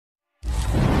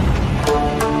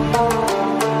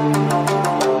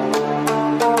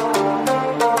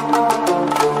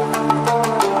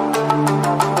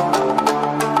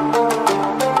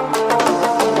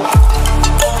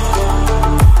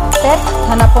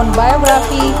Tanapon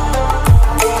biography.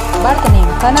 Birth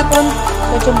name Tanapon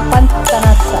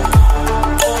Chokprajakchat,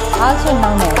 also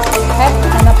known as Perth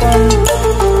Tanapon.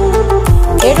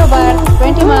 Date of birth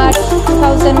 20 March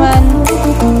 2001.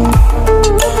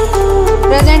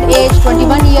 Present age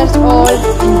 21 years old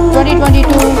in 2022.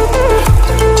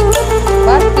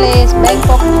 Birthplace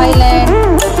Bangkok, Thailand.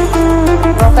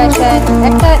 Profession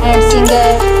actor and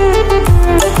singer.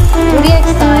 Zodiac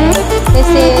sign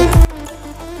Pisces.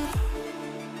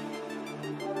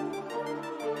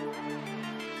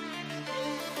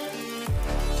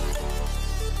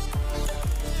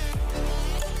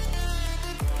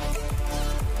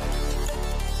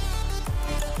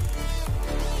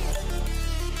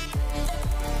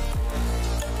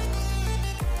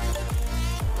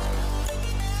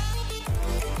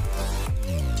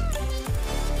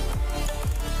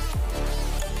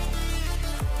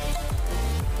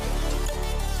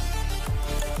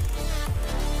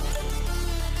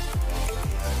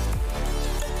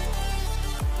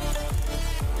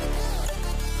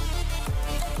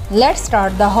 Let's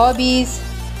start the hobbies.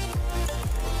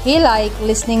 He likes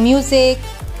listening music,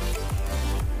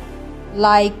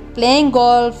 like playing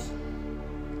golf,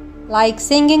 like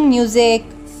singing music,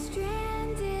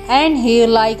 and he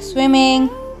likes swimming.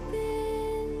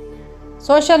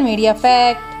 Social media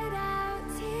fact: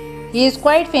 he is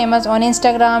quite famous on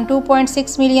Instagram,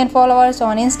 2.6 million followers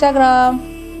on Instagram.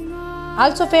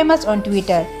 Also famous on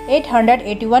Twitter,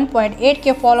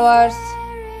 881.8k followers.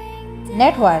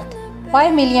 Net worth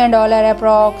 $5 million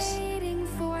approx.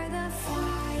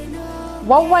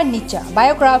 Wawwa Nicha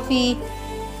biography.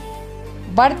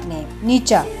 Birth name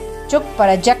Nicha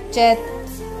Chokprajakchat,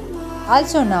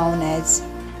 also known as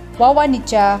Wawwa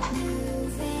Nicha.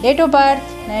 Date of birth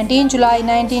 19 July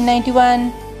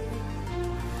 1991.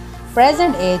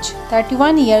 Present age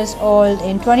 31 years old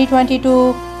in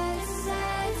 2022.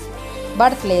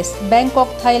 Birthplace Bangkok,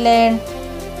 Thailand.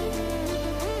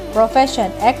 Profession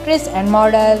actress and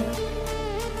model.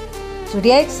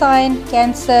 Zodiac sign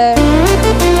Cancer.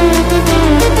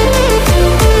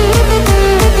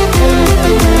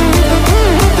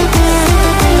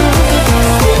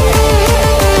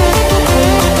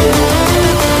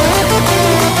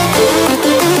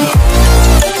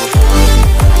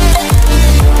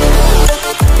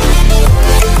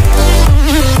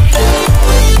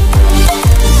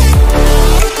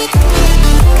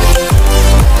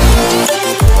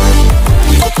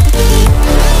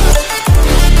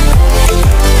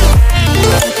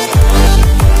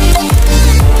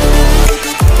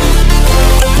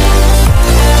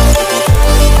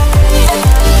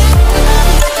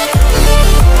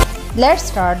 Let's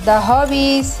start the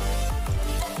hobbies.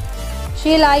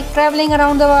 She likes traveling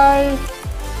around the world.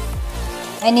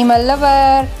 Animal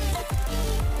lover.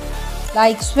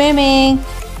 Like swimming.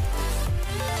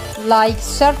 Like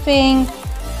surfing.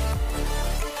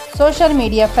 Social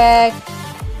media fact: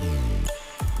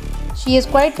 she is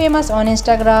quite famous on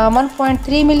Instagram,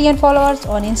 1.3 million followers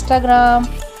on Instagram.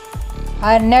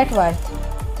 Her net worth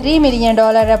 $3 million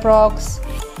approx.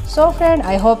 So friend,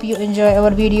 I hope you enjoy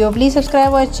our video. Please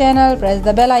subscribe our channel, press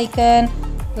the bell icon,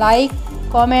 like,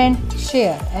 comment,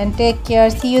 share, and take care.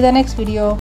 See you in the next video.